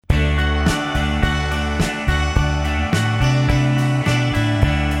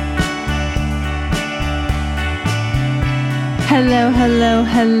Hello, hello,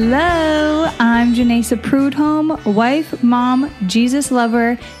 hello. I'm Janessa Prudhomme, wife, mom, Jesus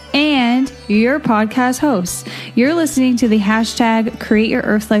lover, and your podcast host. You're listening to the hashtag Create Your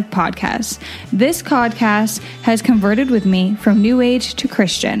Earth Life podcast. This podcast has converted with me from New Age to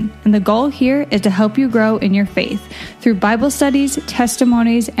Christian, and the goal here is to help you grow in your faith through Bible studies,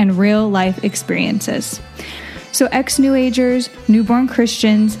 testimonies, and real life experiences. So ex-New Agers, newborn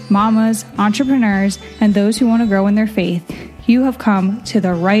Christians, mamas, entrepreneurs, and those who want to grow in their faith, you have come to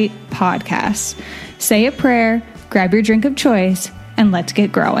the right podcast. Say a prayer, grab your drink of choice, and let's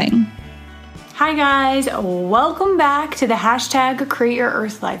get growing. Hi guys, welcome back to the hashtag Create Your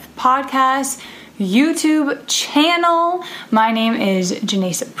Earth Life podcast YouTube channel. My name is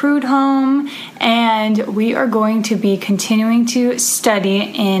Janessa Prudhomme, and we are going to be continuing to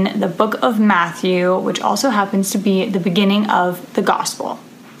study in the book of Matthew, which also happens to be the beginning of the gospel.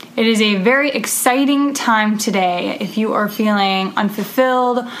 It is a very exciting time today. If you are feeling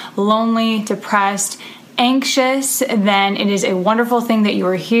unfulfilled, lonely, depressed, anxious, then it is a wonderful thing that you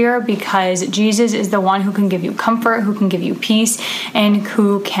are here, because Jesus is the one who can give you comfort, who can give you peace, and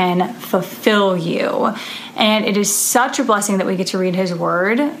who can fulfill you. And it is such a blessing that we get to read his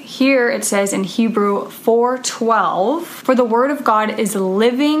word. Here it says in Hebrew 4:12, "For the word of God is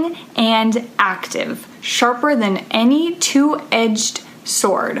living and active, sharper than any two-edged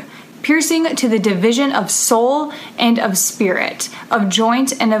sword, piercing to the division of soul and of spirit, of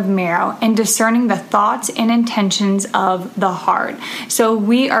joint and of marrow, and discerning the thoughts and intentions of the heart." So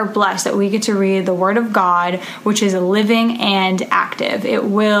we are blessed that we get to read the Word of God, which is living and active. It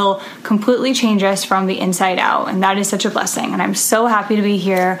will completely change us from the inside out, and that is such a blessing. And I'm so happy to be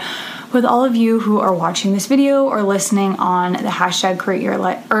here with all of you who are watching this video or listening on the hashtag Create Your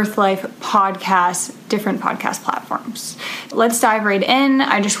Earth Life podcast, different podcast platforms. Let's dive right in.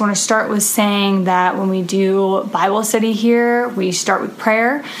 I just want to start with saying that when we do Bible study here, we start with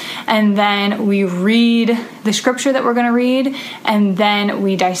prayer, and then we read the scripture that we're going to read, and then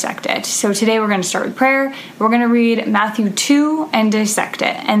we dissect it. So today we're going to start with prayer. We're going to read Matthew 2 and dissect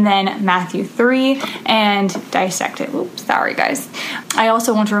it, and then Matthew 3 and dissect it. Oops, sorry guys. I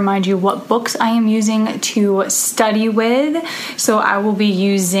also want to remind you what books I am using to study with. So I will be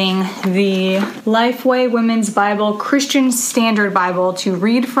using the Lifeway Women's Bible, Christian Standard Bible to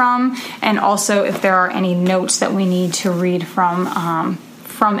read from, and also if there are any notes that we need to read from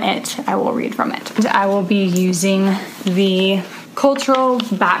it, I will read from it. I will be using the Cultural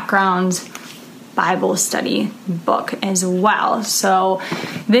Backgrounds Bible study book as well. So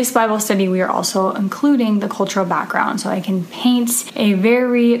this Bible study, we are also including the cultural background, so I can paint a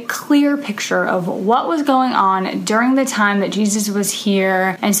very clear picture of what was going on during the time that Jesus was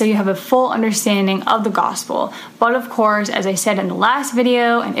here, and so you have a full understanding of the gospel. But of course, as I said in the last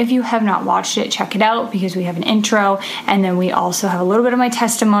video, and if you have not watched it, check it out, because we have an intro, and then we also have a little bit of my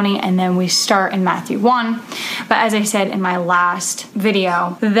testimony, and then we start in Matthew 1. But as I said in my last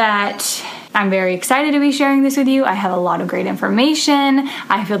video, that I'm very excited to be sharing this with you. I have a lot of great information.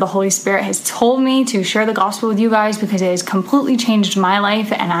 I feel the Holy Spirit has told me to share the gospel with you guys because it has completely changed my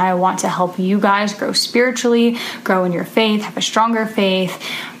life, and I want to help you guys grow spiritually, grow in your faith, have a stronger faith.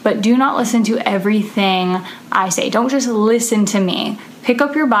 But do not listen to everything I say. Don't just listen to me. Pick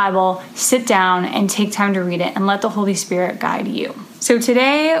up your Bible, sit down, and take time to read it, and let the Holy Spirit guide you. So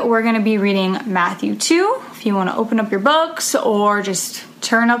today we're going to be reading Matthew 2. If you want to open up your books or just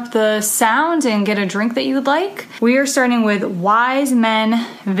turn up the sound and get a drink that you would like. We are starting with wise men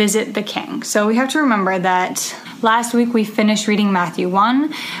visit the king. So we have to remember that last week we finished reading Matthew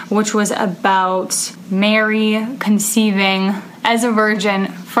 1, which was about Mary conceiving as a virgin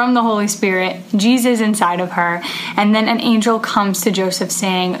from the Holy Spirit, Jesus inside of her, and then an angel comes to Joseph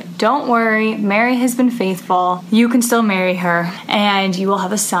saying, "Don't worry, Mary has been faithful, you can still marry her, and you will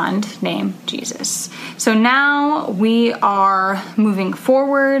have a son named Jesus." So now we are moving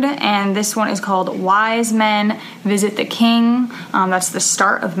forward, and this one is called Wise Men Visit the King. That's the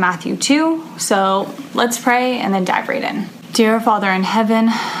start of Matthew 2. So let's pray and then dive right in. Dear Father in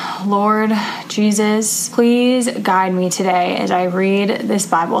heaven, Lord Jesus, please guide me today as I read this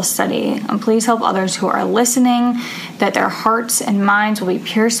Bible study. And please help others who are listening, that their hearts and minds will be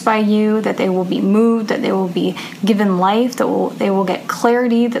pierced by you, that they will be moved, that they will be given life, that they will get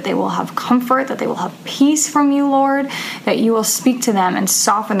clarity, that they will have comfort, that they will have peace from you, Lord, that you will speak to them and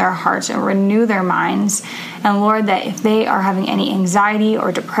soften their hearts and renew their minds. And Lord, that if they are having any anxiety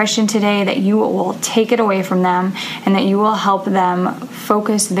or depression today, that you will take it away from them, and that you will help them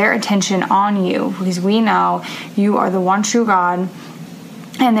focus their attention on you, because we know you are the one true God,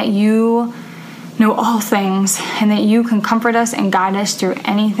 and that you know all things, and that you can comfort us and guide us through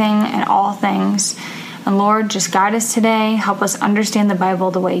anything and all things. And Lord, just guide us today. Help us understand the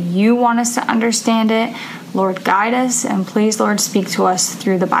Bible the way you want us to understand it. Lord, guide us, and please, Lord, speak to us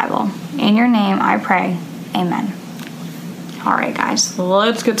through the Bible. In your name, I pray. Amen. All right, guys,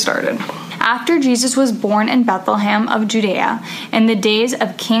 let's get started. After Jesus was born in Bethlehem of Judea, in the days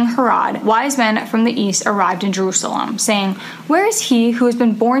of King Herod, wise men from the east arrived in Jerusalem, saying, "Where is he who has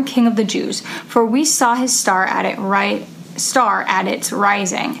been born King of the Jews? For we saw his star at its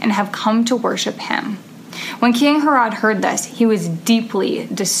rising, and have come to worship him." When King Herod heard this, he was deeply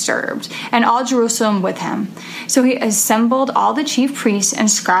disturbed, and all Jerusalem with him. So he assembled all the chief priests and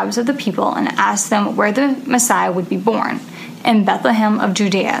scribes of the people and asked them where the Messiah would be born. "In Bethlehem of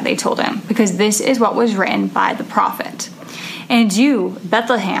Judea," they told him, "because this is what was written by the prophet. And you,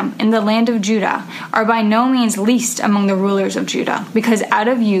 Bethlehem, in the land of Judah, are by no means least among the rulers of Judah, because out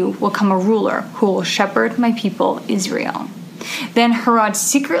of you will come a ruler who will shepherd my people Israel." Then Herod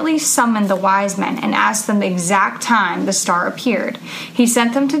secretly summoned the wise men and asked them the exact time the star appeared. He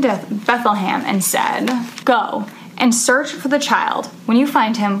sent them to Bethlehem and said, "Go and search for the child. When you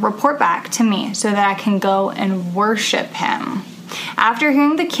find him, report back to me so that I can go and worship him." After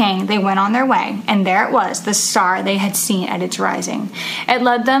hearing the king, they went on their way, and there it was, the star they had seen at its rising. It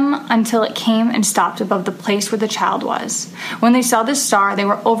led them until it came and stopped above the place where the child was. When they saw the star, they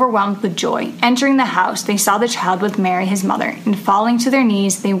were overwhelmed with joy. Entering the house, they saw the child with Mary, his mother, and falling to their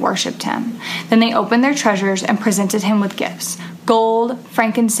knees, they worshipped him. Then they opened their treasures and presented him with gifts, gold,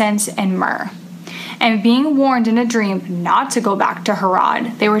 frankincense, and myrrh. And being warned in a dream not to go back to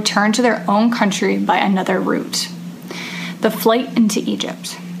Herod, they returned to their own country by another route. The flight into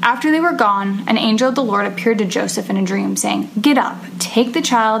Egypt. After they were gone, an angel of the Lord appeared to Joseph in a dream, saying, "Get up, take the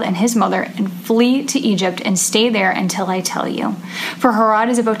child and his mother, and flee to Egypt, and stay there until I tell you. For Herod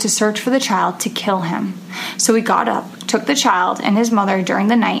is about to search for the child to kill him." So he got up, took the child and his mother during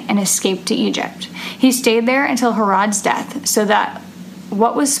the night, and escaped to Egypt. He stayed there until Herod's death, so that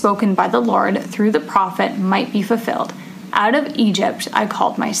what was spoken by the Lord through the prophet might be fulfilled. "Out of Egypt I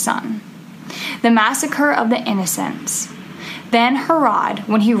called my son." The massacre of the innocents. Then Herod,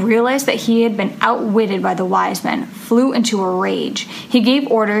 when he realized that he had been outwitted by the wise men, flew into a rage. He gave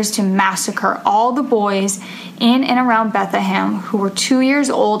orders to massacre all the boys in and around Bethlehem who were 2 years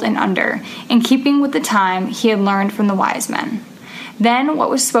old and under, in keeping with the time he had learned from the wise men. Then what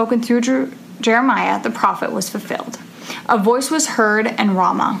was spoken through Jeremiah the prophet was fulfilled. A voice was heard in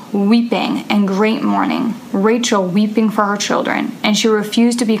Ramah, weeping and great mourning, Rachel weeping for her children, and she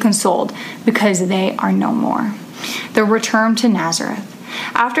refused to be consoled because they are no more. The return to Nazareth.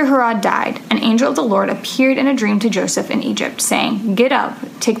 After Herod died, an angel of the Lord appeared in a dream to Joseph in Egypt, saying, "Get up,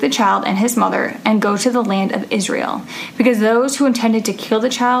 take the child and his mother, and go to the land of Israel, because those who intended to kill the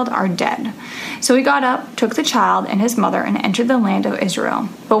child are dead." So he got up, took the child and his mother, and entered the land of Israel.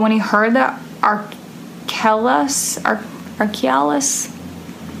 But when he heard that Archelaus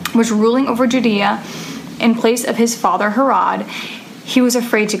was ruling over Judea in place of his father Herod, he was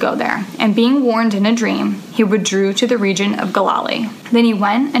afraid to go there, and being warned in a dream, he withdrew to the region of Galilee. Then he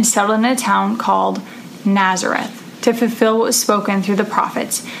went and settled in a town called Nazareth, to fulfill what was spoken through the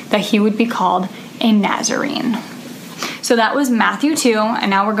prophets, that he would be called a Nazarene. So that was Matthew 2, and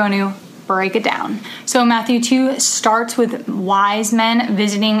now we're going to break it down. So Matthew 2 starts with wise men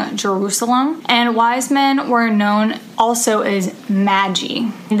visiting Jerusalem, and wise men were known also as magi.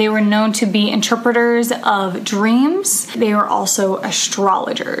 They were known to be interpreters of dreams. They were also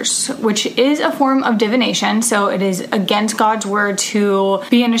astrologers, which is a form of divination. So it is against God's word to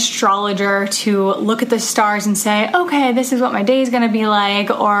be an astrologer, to look at the stars and say, okay, this is what my day is going to be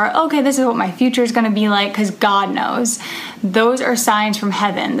like, or okay, this is what my future is going to be like, because God knows. Those are signs from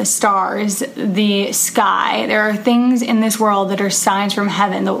heaven, the stars, the sky. There are things in this world that are signs from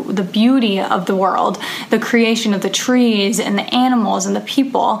heaven, the beauty of the world, the creation of the trees and the animals and the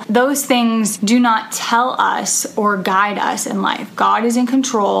people. Those things do not tell us or guide us in life. God is in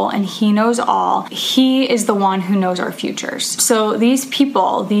control and He knows all. He is the one who knows our futures. So these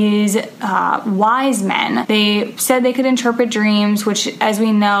people, these wise men, they said they could interpret dreams, which, as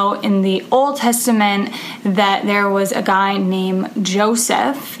we know in the Old Testament, that there was a guy named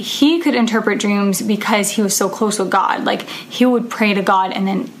Joseph. He could interpret dreams because he was so close with God. Like, he would pray to God and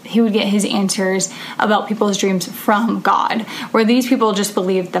then he would get his answers about people's dreams from God, where these people just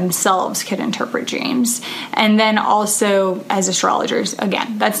believed themselves could interpret dreams. And then also as astrologers,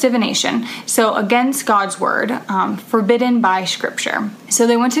 again, that's divination. So against God's word, forbidden by scripture. So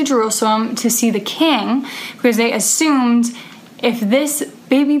they went to Jerusalem to see the king because they assumed if this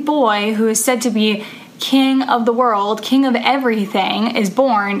baby boy who is said to be king of the world, king of everything is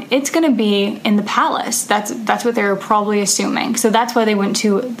born, it's going to be in the palace. That's what they were probably assuming. So that's why they went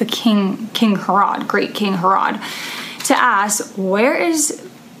to the King Herod, great King Herod, to ask, where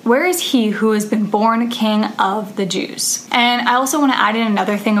is he who has been born king of the Jews? And I also want to add in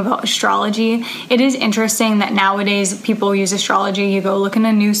another thing about astrology. It is interesting that nowadays people use astrology. You go look in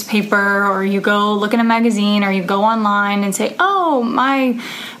a newspaper, or you go look in a magazine, or you go online and say, oh, my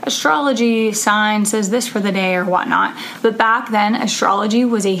astrology sign says this for the day or whatnot. But back then, astrology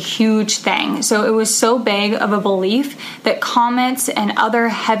was a huge thing. So it was so big of a belief that comets and other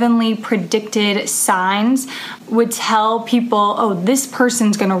heavenly predicted signs would tell people, oh, this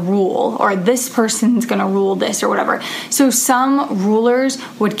person's going to rule, or this person's going to rule this, or whatever. So some rulers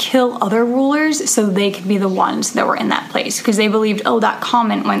would kill other rulers so they could be the ones that were in that place, because they believed, oh, that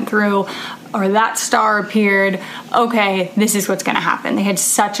comet went through, or that star appeared, okay, this is what's going to happen. They had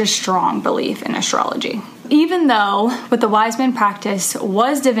such a strong belief in astrology. Even though what the wise men practiced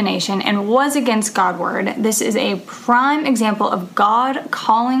was divination and was against God's word, this is a prime example of God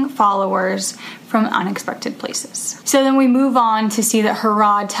calling followers from unexpected places. So then we move on to see that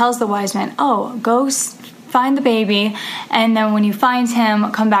Herod tells the wise men, oh, go find the baby, and then when you find him,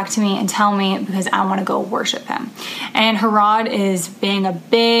 come back to me and tell me, because I want to go worship him. And Herod is being a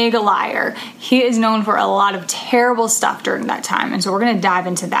big liar. He is known for a lot of terrible stuff during that time, and so we're going to dive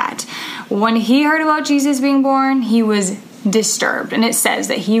into that. When he heard about Jesus being born, he was disturbed, and it says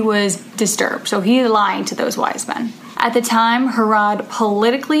that he was disturbed, so he is lying to those wise men. At the time, Herod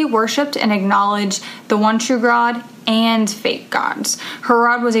politically worshipped and acknowledged the one true God and fake gods.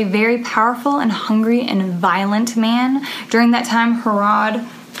 Herod was a very powerful and hungry and violent man. During that time, Herod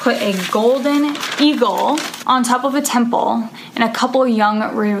put a golden eagle on top of a temple, and a couple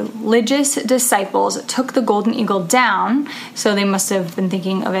young religious disciples took the golden eagle down. So they must have been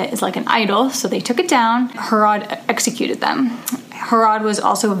thinking of it as like an idol. So they took it down. Herod executed them. Herod was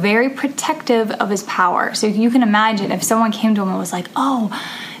also very protective of his power. So you can imagine if someone came to him and was like, oh,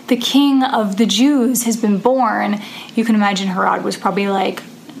 the king of the Jews has been born, you can imagine Herod was probably like,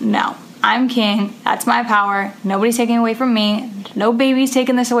 no, I'm king. That's my power. Nobody's taking it away from me. No baby's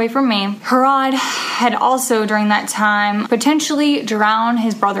taking this away from me. Herod had also, during that time, potentially drowned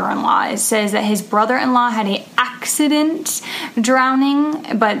his brother-in-law. It says that his brother-in-law had an accident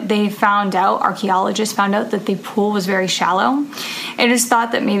drowning, but they found out, archaeologists found out, that the pool was very shallow. It is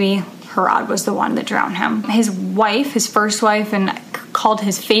thought that maybe Herod was the one that drowned him. His wife, his first wife, and called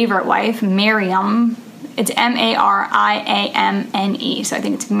his favorite wife, Miriam, it's Mariamne, so I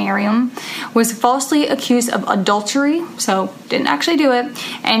think it's Miriam, was falsely accused of adultery, so didn't actually do it,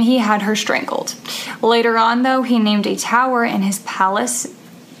 and he had her strangled. Later on, though, he named a tower in his palace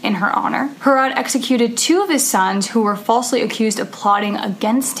in her honor. Herod executed 2 of his sons who were falsely accused of plotting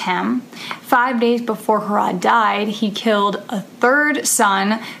against him. 5 days before Herod died, he killed a 3rd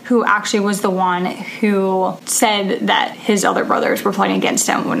son who actually was the one who said that his other brothers were plotting against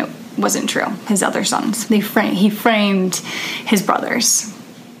him when it wasn't true. His other sons. He framed his brothers.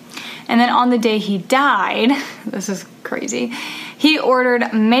 And then on the day he died, this is crazy, he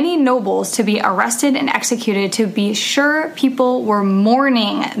ordered many nobles to be arrested and executed to be sure people were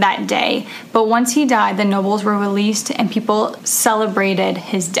mourning that day. But once he died, the nobles were released and people celebrated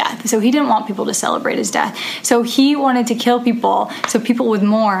his death. So he didn't want people to celebrate his death. So he wanted to kill people so people would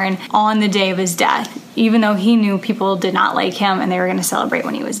mourn on the day of his death, even though he knew people did not like him and they were going to celebrate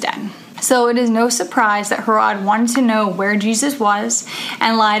when he was dead. So it is no surprise that Herod wanted to know where Jesus was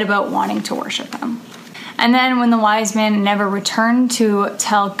and lied about wanting to worship him. And then when the wise men never returned to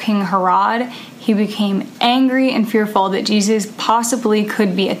tell King Herod, he became angry and fearful that Jesus possibly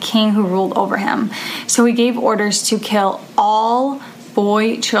could be a king who ruled over him. So he gave orders to kill all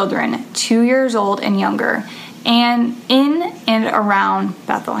boy children 2 years old and younger, and in and around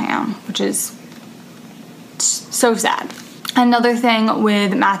Bethlehem, which is so sad. Another thing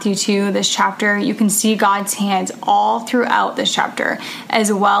with Matthew 2, this chapter, you can see God's hands all throughout this chapter,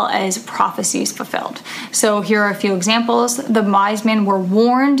 as well as prophecies fulfilled. So here are a few examples. The wise men were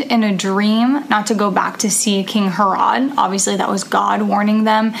warned in a dream not to go back to see King Herod. Obviously, that was God warning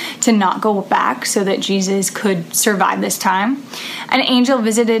them to not go back so that Jesus could survive this time. An angel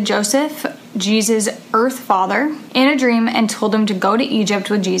visited Joseph, Jesus' earth father, in a dream and told him to go to Egypt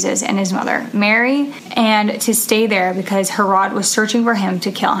with Jesus and his mother, Mary, and to stay there because Herod was searching for him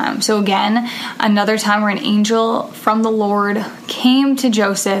to kill him. So again, another time where an angel from the Lord came to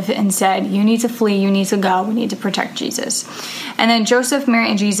Joseph and said, you need to flee, you need to go, we need to protect Jesus. And then Joseph, Mary,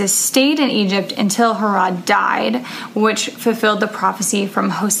 and Jesus stayed in Egypt until Herod died, which fulfilled the prophecy from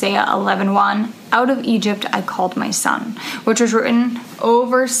Hosea 11:1. Out of Egypt I called my son, which was written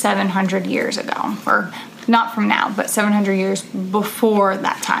over 700 years ago, or not from now, but 700 years before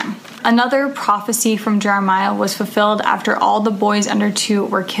that time. Another prophecy from Jeremiah was fulfilled after all the boys under 2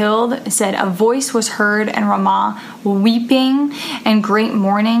 were killed. It said, a voice was heard in Ramah, weeping and great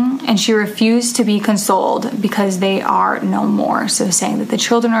mourning, and she refused to be consoled because they are no more. So saying that the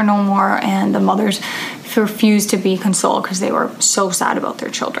children are no more and the mothers refused to be consoled because they were so sad about their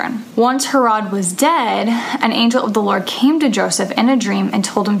children. Once Herod was dead, an angel of the Lord came to Joseph in a dream and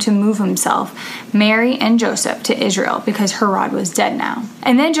told him to move himself, Mary and Joseph, to Israel because Herod was dead now.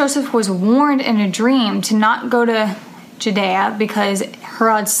 And then Joseph was warned in a dream to not go to Judea because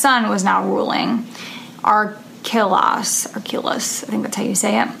Herod's son was now ruling. Archelaus, I think that's how you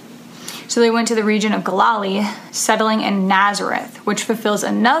say it. So they went to the region of Galilee, settling in Nazareth, which fulfills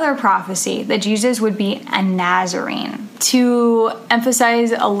another prophecy that Jesus would be a Nazarene. To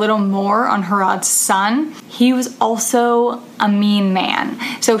emphasize a little more on Herod's son, he was also a mean man.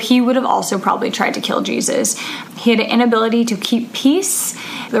 So he would have also probably tried to kill Jesus. He had an inability to keep peace.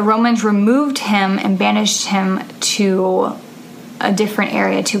 The Romans removed him and banished him to a different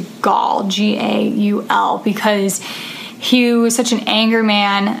area, to Gaul, Gaul, because he was such an angry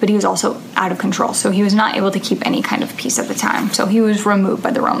man, but he was also out of control. So he was not able to keep any kind of peace at the time. So he was removed by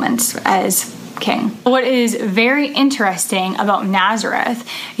the Romans as king. What is very interesting about Nazareth,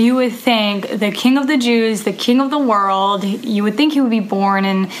 you would think the king of the Jews, the king of the world, you would think he would be born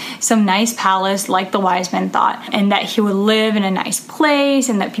in some nice palace like the wise men thought, and that he would live in a nice place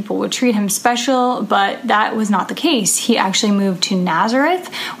and that people would treat him special, but that was not the case. He actually moved to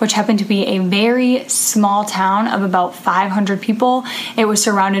Nazareth, which happened to be a very small town of about 500 people. It was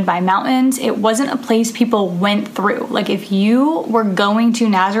surrounded by mountains. It wasn't a place people went through. Like if you were going to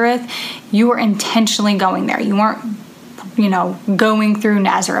Nazareth, you were intentionally going there. You weren't, going through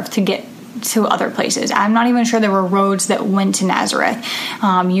Nazareth to get to other places. I'm not even sure there were roads that went to Nazareth.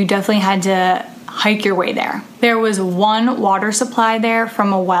 You definitely had to hike your way there. There was one water supply there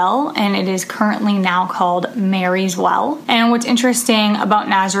from a well, and it is currently now called Mary's Well. And what's interesting about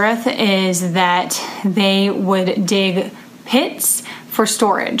Nazareth is that they would dig pits for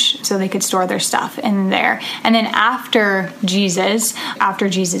storage so they could store their stuff in there. And then after Jesus'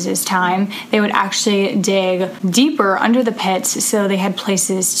 time, they would actually dig deeper under the pits so they had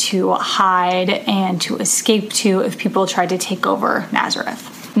places to hide and to escape to if people tried to take over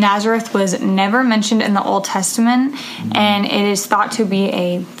Nazareth. Nazareth was never mentioned in the Old Testament, and it is thought to be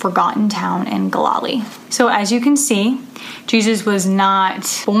a forgotten town in Galilee. So as you can see, Jesus was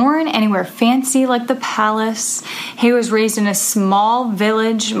not born anywhere fancy like the palace. He was raised in a small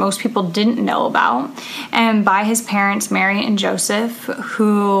village most people didn't know about, and by his parents, Mary and Joseph,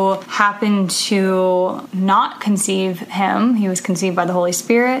 who happened to not conceive him. He was conceived by the Holy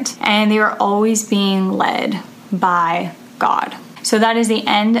Spirit, and they were always being led by God. So that is the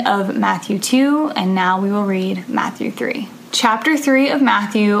end of Matthew 2, and now we will read Matthew 3. Chapter 3 of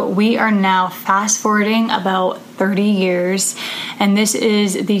Matthew, we are now fast forwarding about 30 years, and this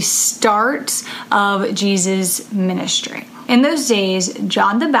is the start of Jesus' ministry. In those days,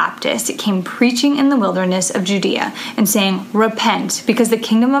 John the Baptist came preaching in the wilderness of Judea and saying, "Repent, because the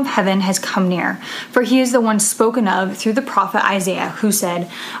kingdom of heaven has come near. For he is the one spoken of through the prophet Isaiah, who said,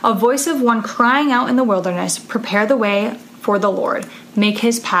 a voice of one crying out in the wilderness, prepare the way for the Lord, make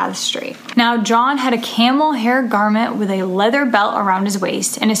his paths straight." Now John had a camel hair garment with a leather belt around his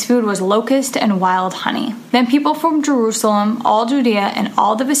waist, and his food was locust and wild honey. Then people from Jerusalem, all Judea, and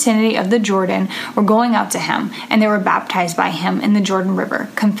all the vicinity of the Jordan were going out to him, and they were baptized by him in the Jordan River,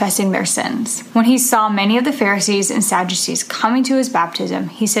 confessing their sins. When he saw many of the Pharisees and Sadducees coming to his baptism,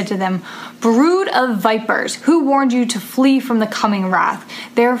 he said to them, "Brood of vipers, who warned you to flee from the coming wrath?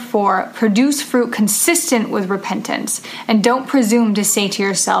 Therefore, produce fruit consistent with repentance, and don't presume to say to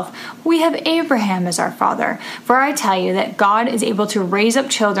yourself, 'We have Abraham as our father.' For I tell you that God is able to raise up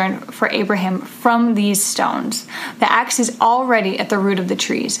children for Abraham from these stones. The axe is already at the root of the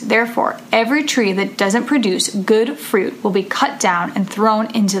trees. Therefore, every tree that doesn't produce good fruit will be cut down and thrown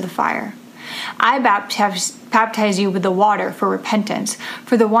into the fire. I baptize you with the water for repentance,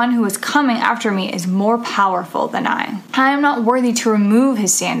 for the one who is coming after me is more powerful than I. I am not worthy to remove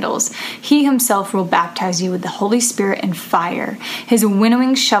his sandals. He himself will baptize you with the Holy Spirit and fire. His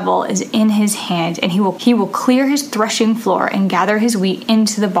winnowing shovel is in his hand, and he will clear his threshing floor and gather his wheat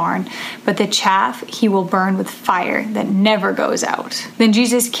into the barn, but the chaff he will burn with fire that never goes out." Then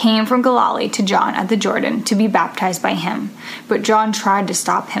Jesus came from Galilee to John at the Jordan to be baptized by him. But John tried to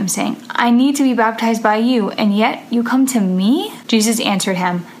stop him, saying, "I need to be baptized by you, and yet you come to me?" Jesus answered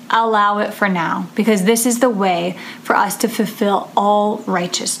him, allow it for now, because this is the way for us to fulfill all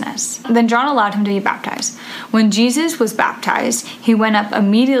righteousness." Then John allowed him to be baptized. When Jesus was baptized, he went up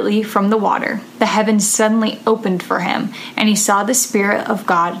immediately from the water. The heavens suddenly opened for him, and he saw the Spirit of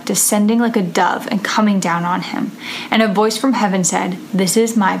God descending like a dove and coming down on him. And a voice from heaven said, "This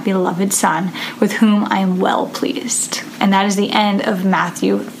is my beloved Son, with whom I am well pleased." And that is the end of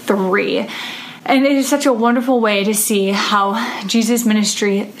Matthew 3. And it is such a wonderful way to see how Jesus'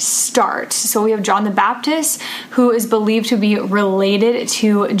 ministry starts. So we have John the Baptist, who is believed to be related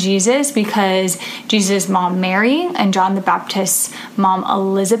to Jesus because Jesus' mom Mary and John the Baptist's mom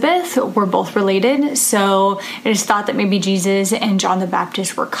Elizabeth were both related. So it is thought that maybe Jesus and John the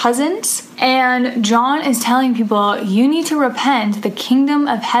Baptist were cousins. And John is telling people, you need to repent. The kingdom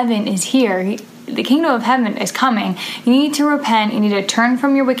of heaven is here. The kingdom of heaven is coming. You need to repent. You need to turn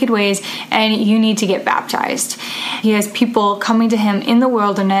from your wicked ways, and you need to get baptized. He has people coming to him in the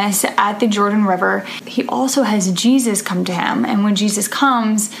wilderness at the Jordan River. He also has Jesus come to him. And when Jesus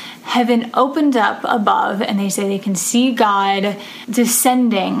comes, heaven opened up above, and they say they can see God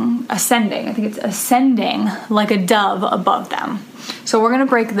ascending like a dove above them. So we're going to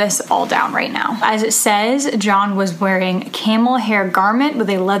break this all down right now. As it says, John was wearing a camel hair garment with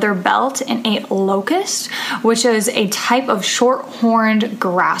a leather belt and ate locust, which is a type of short-horned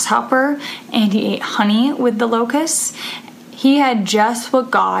grasshopper, and he ate honey with the locusts. He had just what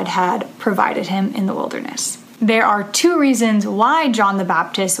God had provided him in the wilderness. There are two reasons why John the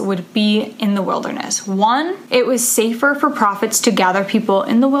Baptist would be in the wilderness. One, it was safer for prophets to gather people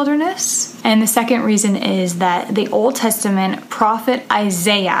in the wilderness. And the second reason is that the Old Testament prophet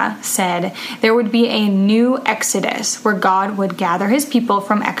Isaiah said there would be a new exodus where God would gather his people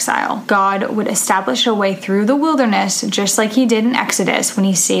from exile. God would establish a way through the wilderness, just like he did in Exodus when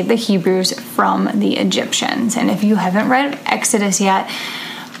he saved the Hebrews from the Egyptians. And if you haven't read Exodus yet,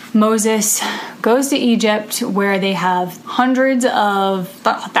 Moses goes to Egypt, where they have thousands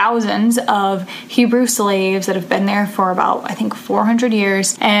of Hebrew slaves that have been there for about, 400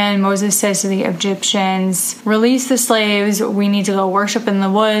 years. And Moses says to the Egyptians, "Release the slaves. We need to go worship in the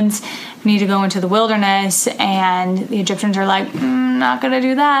woods. We need to go into the wilderness." And the Egyptians are like, "Not going to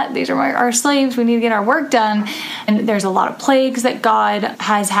do that. These are our slaves. We need to get our work done." And there's a lot of plagues that God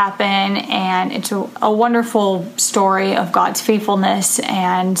has happen, and it's a wonderful story of God's faithfulness,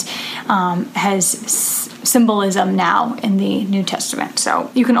 and has symbolism now in the New Testament. So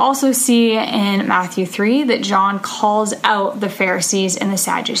you can also see in Matthew 3 that John calls out the Pharisees and the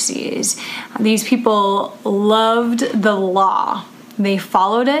Sadducees. These people loved the law. They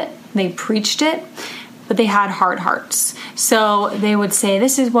followed it, they preached it, but they had hard hearts. So they would say,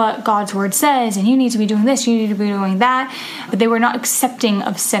 this is what God's word says, and you need to be doing this, you need to be doing that. But they were not accepting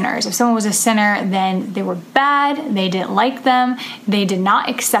of sinners. If someone was a sinner, then they were bad, they didn't like them, they did not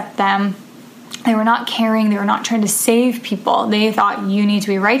accept them. They were not caring. They were not trying to save people. They thought you need to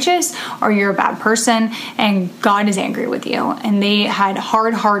be righteous or you're a bad person and God is angry with you. And they had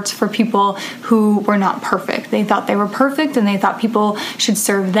hard hearts for people who were not perfect. They thought they were perfect and they thought people should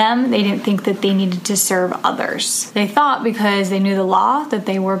serve them. They didn't think that they needed to serve others. They thought because they knew the law that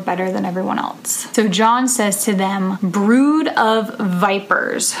they were better than everyone else. So John says to them, "Brood of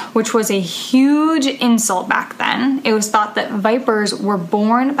vipers," which was a huge insult back then. It was thought that vipers were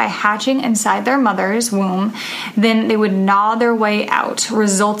born by hatching inside their mother's womb, then they would gnaw their way out,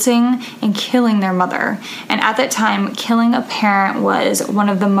 resulting in killing their mother. And at that time, killing a parent was one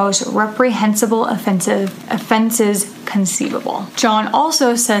of the most reprehensible offenses conceivable. John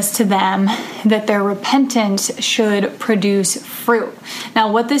also says to them that their repentance should produce fruit. Now,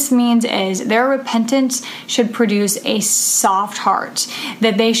 what this means is their repentance should produce a soft heart,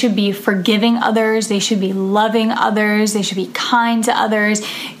 that they should be forgiving others, they should be loving others, they should be kind to others.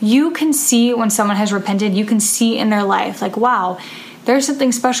 You can see when someone has repented, you can see in their life, like, wow, there's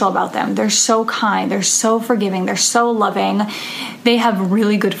something special about them. They're so kind. They're so forgiving. They're so loving. They have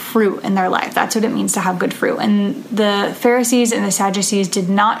really good fruit in their life. That's what it means to have good fruit. And the Pharisees and the Sadducees did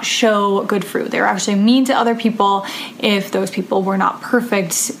not show good fruit. They were actually mean to other people if those people were not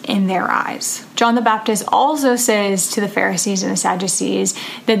perfect in their eyes. John the Baptist also says to the Pharisees and the Sadducees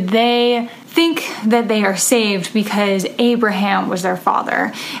that they think that they are saved because Abraham was their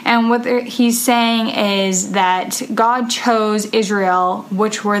father. And what he's saying is that God chose Israel,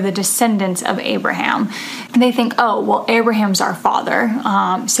 which were the descendants of Abraham. And they think, oh, well, Abraham's our father,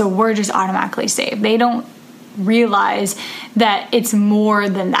 so we're just automatically saved. They don't realize that it's more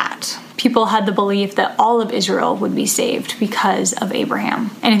than that. people had the belief that all of Israel would be saved because of Abraham.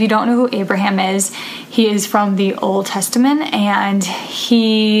 And if you don't know who Abraham is, he is from the Old Testament, and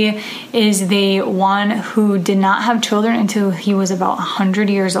he is the one who did not have children until he was about 100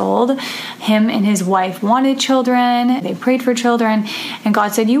 years old. Him and his wife wanted children. They prayed for children, and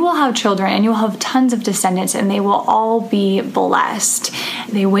God said, you will have children and you will have tons of descendants, and they will all be blessed.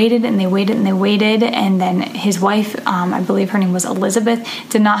 They waited and they waited and they waited, and then his wife, I believe her name was Elizabeth,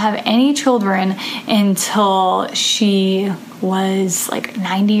 did not have any children until she was like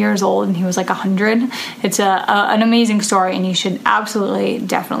 90 years old and he was like 100. It's an amazing story, and you should absolutely,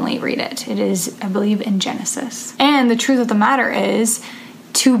 definitely read it. It is, I believe, in Genesis. And the truth of the matter is,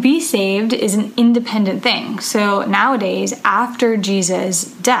 to be saved is an independent thing. So nowadays, after Jesus'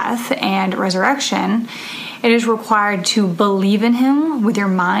 death and resurrection, it is required to believe in him with your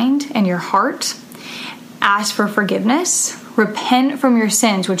mind and your heart, ask for forgiveness, repent from your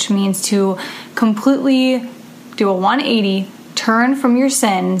sins, which means to completely do a 180, turn from your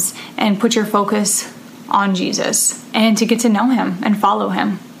sins, and put your focus on Jesus, and to get to know him and follow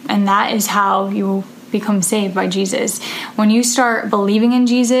him. And that is how you become saved by Jesus. When you start believing in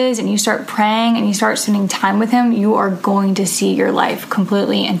Jesus and you start praying and you start spending time with him, you are going to see your life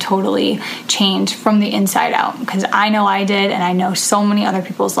completely and totally change from the inside out. Because I know I did, and I know so many other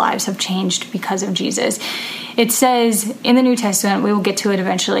people's lives have changed because of Jesus. It says in the New Testament, we will get to it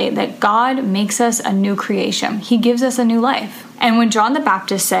eventually, that God makes us a new creation. He gives us a new life. And when John the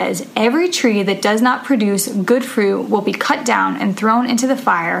Baptist says, every tree that does not produce good fruit will be cut down and thrown into the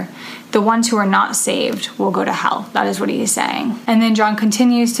fire, the ones who are not saved will go to hell. That is what he is saying. And then John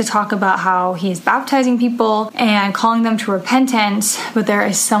continues to talk about how he is baptizing people and calling them to repentance, but there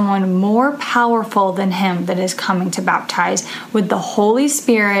is someone more powerful than him that is coming to baptize with the Holy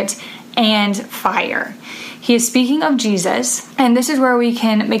Spirit and fire. He is speaking of Jesus, and this is where we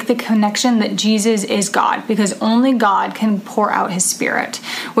can make the connection that Jesus is God, because only God can pour out his Spirit,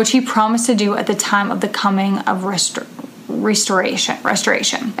 which he promised to do at the time of the coming of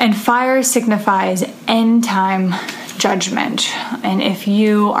restoration. And fire signifies end time judgment. And if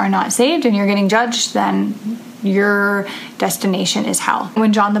you are not saved and you're getting judged, then your destination is hell.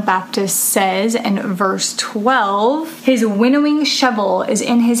 When John the Baptist says in verse 12, his winnowing shovel is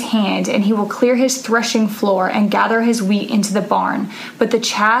in his hand, and he will clear his threshing floor and gather his wheat into the barn, but the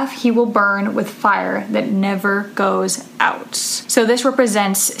chaff he will burn with fire that never goes out. So this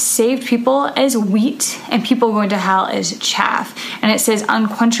represents saved people as wheat and people going to hell as chaff. And it says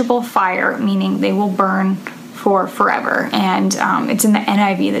unquenchable fire, meaning they will burn for forever. And it's in the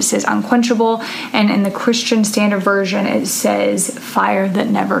NIV that says unquenchable, and in the Christian Standard Version it says fire that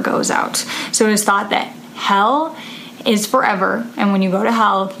never goes out. So it is thought that hell is forever, and when you go to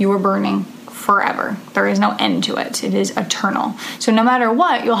hell, you are burning forever. There is no end to it. It is eternal. So no matter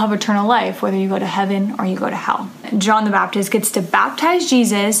what, you'll have eternal life, whether you go to heaven or you go to hell. John the Baptist gets to baptize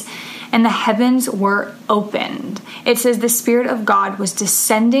Jesus, and the heavens were opened. It says the Spirit of God was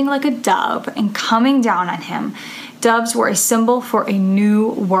descending like a dove and coming down on him. Doves were a symbol for a new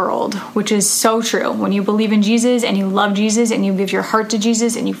world, which is so true. When you believe in Jesus and you love Jesus and you give your heart to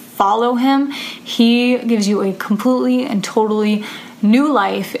Jesus and you follow him, he gives you a completely and totally new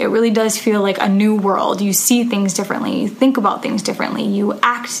life. It really does feel like a new world. You see things differently. You think about things differently. You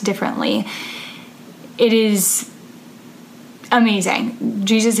act differently. It is amazing.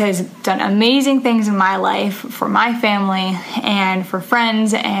 Jesus has done amazing things in my life, for my family, and for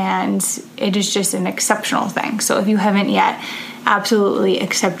friends, and it is just an exceptional thing. So if you haven't yet, absolutely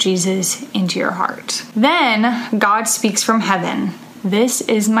accept Jesus into your heart. Then God speaks from heaven, "This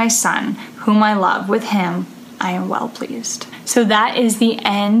is my Son, whom I love. With him I am well pleased." So that is the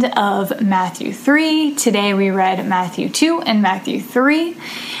end of Matthew 3. Today we read Matthew 2 and Matthew 3.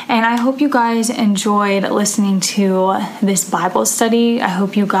 And I hope you guys enjoyed listening to this Bible study. I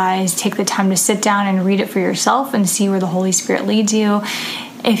hope you guys take the time to sit down and read it for yourself and see where the Holy Spirit leads you,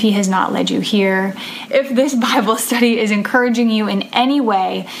 if he has not led you here. If this Bible study is encouraging you in any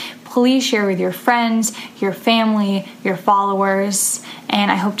way, please share with your friends, your family, your followers,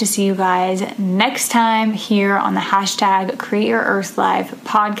 and I hope to see you guys next time here on the hashtag Create Your Earth Life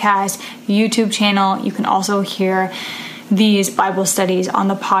podcast YouTube channel. You can also hear these Bible studies on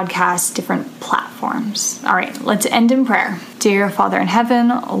the podcast, different platforms. All right, let's end in prayer. Dear Father in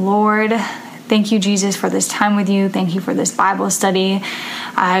heaven, Lord, thank you, Jesus, for this time with you. Thank you for this Bible study.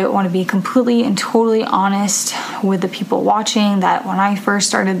 I want to be completely and totally honest with the people watching that when I first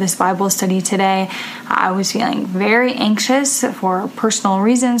started this Bible study today, I was feeling very anxious for personal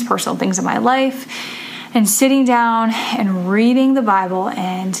reasons, personal things in my life. And sitting down and reading the Bible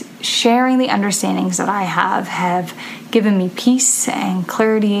and sharing the understandings that I have given me peace and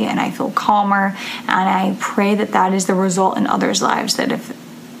clarity, and I feel calmer. And I pray that that is the result in others' lives, that if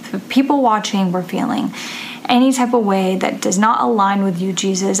people watching were feeling any type of way that does not align with you,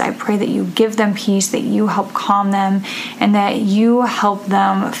 Jesus, I pray that you give them peace, that you help calm them, and that you help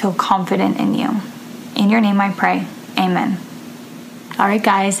them feel confident in you. In your name I pray. Amen. All right,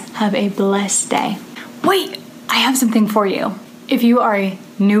 guys, have a blessed day. Wait, I have something for you. If you are a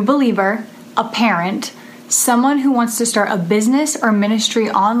new believer, a parent, someone who wants to start a business or ministry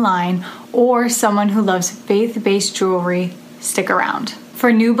online, or someone who loves faith-based jewelry, stick around.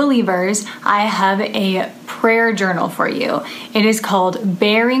 For new believers, I have a prayer journal for you. It is called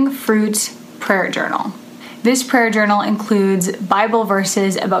Bearing Fruits Prayer Journal. This prayer journal includes Bible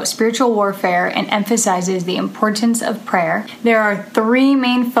verses about spiritual warfare and emphasizes the importance of prayer. There are 3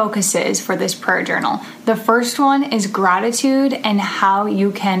 main focuses for this prayer journal. The first one is gratitude and how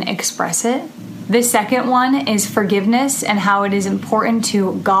you can express it. The second one is forgiveness and how it is important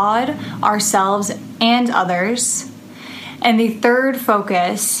to God, ourselves, and others. And the third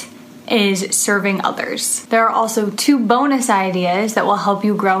focus is serving others. There are also 2 bonus ideas that will help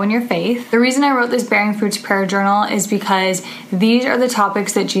you grow in your faith. The reason I wrote this Bearing Fruits prayer journal is because these are the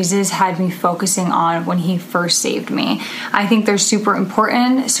topics that Jesus had me focusing on when he first saved me. I think they're super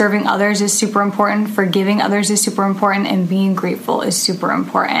important. Serving others is super important. Forgiving others is super important. And being grateful is super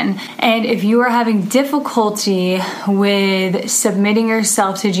important. And if you are having difficulty with submitting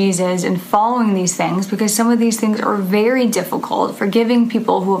yourself to Jesus and following these things, because some of these things are very difficult, forgiving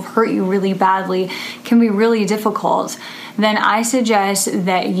people who have hurt you really badly can be really difficult, then I suggest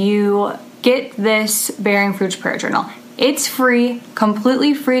that you get this Bearing Fruits prayer journal. It's free,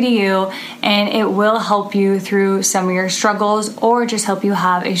 completely free to you, and it will help you through some of your struggles or just help you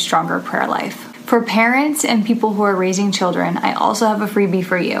have a stronger prayer life. For parents and people who are raising children, I also have a freebie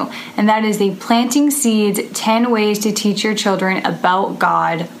for you, and that is the Planting Seeds 10 Ways to Teach Your Children About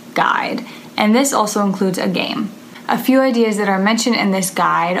God guide. And this also includes a game. A few ideas that are mentioned in this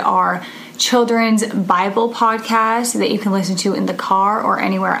guide are children's Bible podcasts that you can listen to in the car or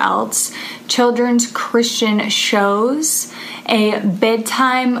anywhere else, children's Christian shows, a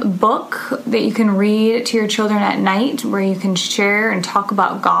bedtime book that you can read to your children at night where you can share and talk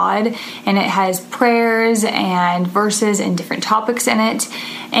about God, and it has prayers and verses and different topics in it.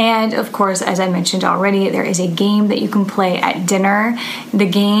 And of course, as I mentioned already, there is a game that you can play at dinner. The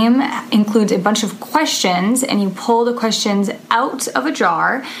game includes a bunch of questions, and you pull the questions out of a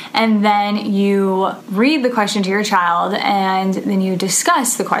jar, and then you read the question to your child, and then you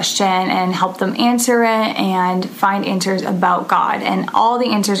discuss the question and help them answer it and find answers about God. And all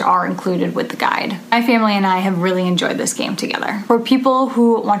the answers are included with the guide. My family and I have really enjoyed this game together. For people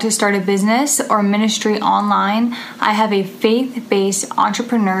who want to start a business or ministry online, I have a faith-based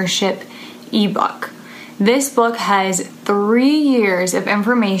entrepreneurship ebook. This book has 3 years of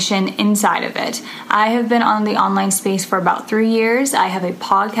information inside of it. I have been on the online space for about 3 years. I have a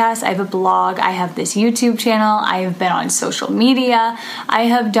podcast, I have a blog, I have this YouTube channel, I have been on social media. I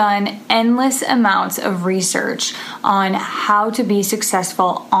have done endless amounts of research on how to be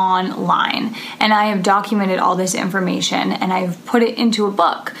successful online. And I have documented all this information and I've put it into a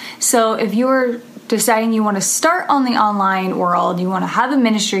book. So if you're deciding you want to start on the online world, you want to have a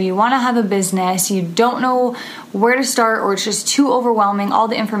ministry, you want to have a business, you don't know where to start or it's just too overwhelming, all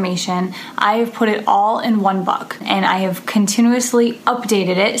the information, I have put it all in one book and I have continuously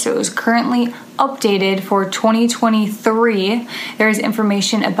updated it. So it was currently updated for 2023. There is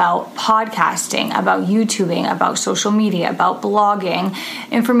information about podcasting, about YouTubing, about social media, about blogging,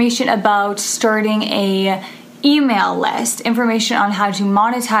 information about starting a email list, information on how to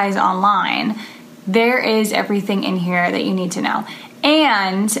monetize online. There is everything in here that you need to know.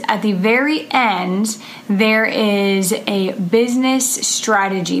 And at the very end, there is a business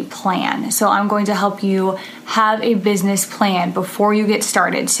strategy plan. So I'm going to help you have a business plan before you get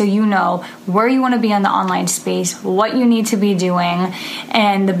started so you know where you want to be on the online space, what you need to be doing,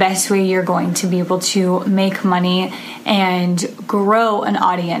 and the best way you're going to be able to make money and grow an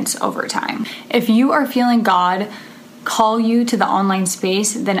audience over time. If you are feeling God call you to the online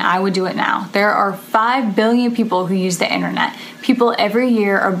space, then I would do it now. There are 5 billion people who use the internet. People every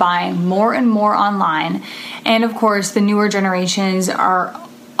year are buying more and more online. And of course, the newer generations are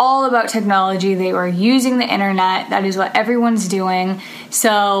all about technology. They were using the internet. That is what everyone's doing.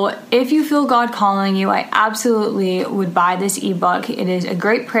 So if you feel God calling you, I absolutely would buy this ebook. It is a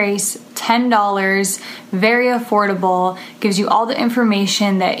great price, $10, very affordable, gives you all the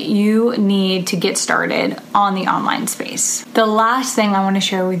information that you need to get started on the online space. The last thing I want to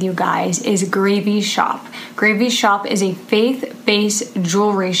share with you guys is Gravy Shop. Gravy Shop is a faith-based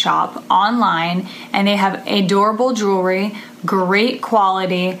jewelry shop online, and they have adorable jewelry, great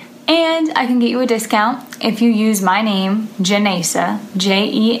quality, and I can get you a discount if you use my name, Jenasa,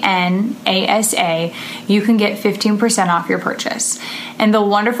 Jenasa. You can get 15% off your purchase. And the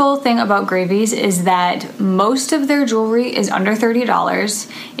wonderful thing about Gravies is that most of their jewelry is under $30.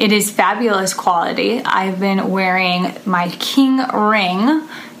 It is fabulous quality. I've been wearing my King ring.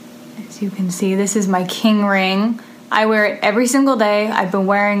 As you can see, this is my King ring. I wear it every single day. I've been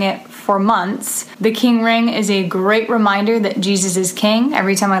wearing it for months. The King ring is a great reminder that Jesus is King.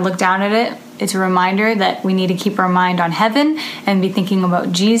 Every time I look down at it, it's a reminder that we need to keep our mind on heaven and be thinking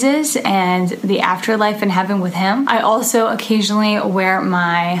about Jesus and the afterlife in heaven with Him. I also occasionally wear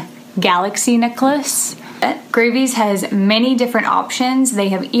my Galaxy necklace. Gravies has many different options. They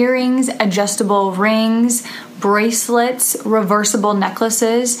have earrings, adjustable rings, bracelets, reversible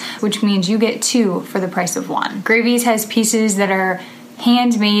necklaces, which means you get 2 for the price of 1. Gravies has pieces that are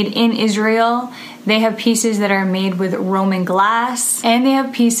handmade in Israel. They have pieces that are made with Roman glass, and they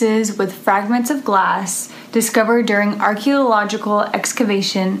have pieces with fragments of glass discovered during archaeological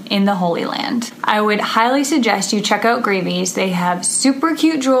excavation in the Holy Land. I would highly suggest you check out Gravies. They have super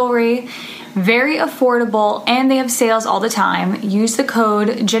cute jewelry, very affordable, and they have sales all the time. Use the code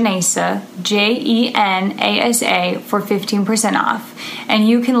Jenasa, Jenasa, for 15% off. And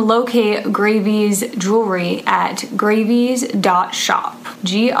you can locate Gravies jewelry at gravies.shop.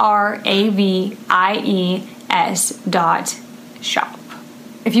 gravies.shop.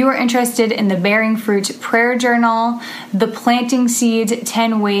 If you are interested in the Bearing Fruit Prayer Journal, the Planting Seeds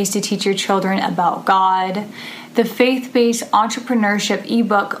 10 Ways to Teach Your Children About God, the Faith-Based Entrepreneurship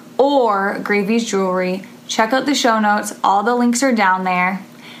ebook, or Gravies Jewelry, check out the show notes. All the links are down there.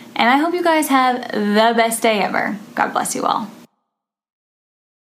 And I hope you guys have the best day ever. God bless you all.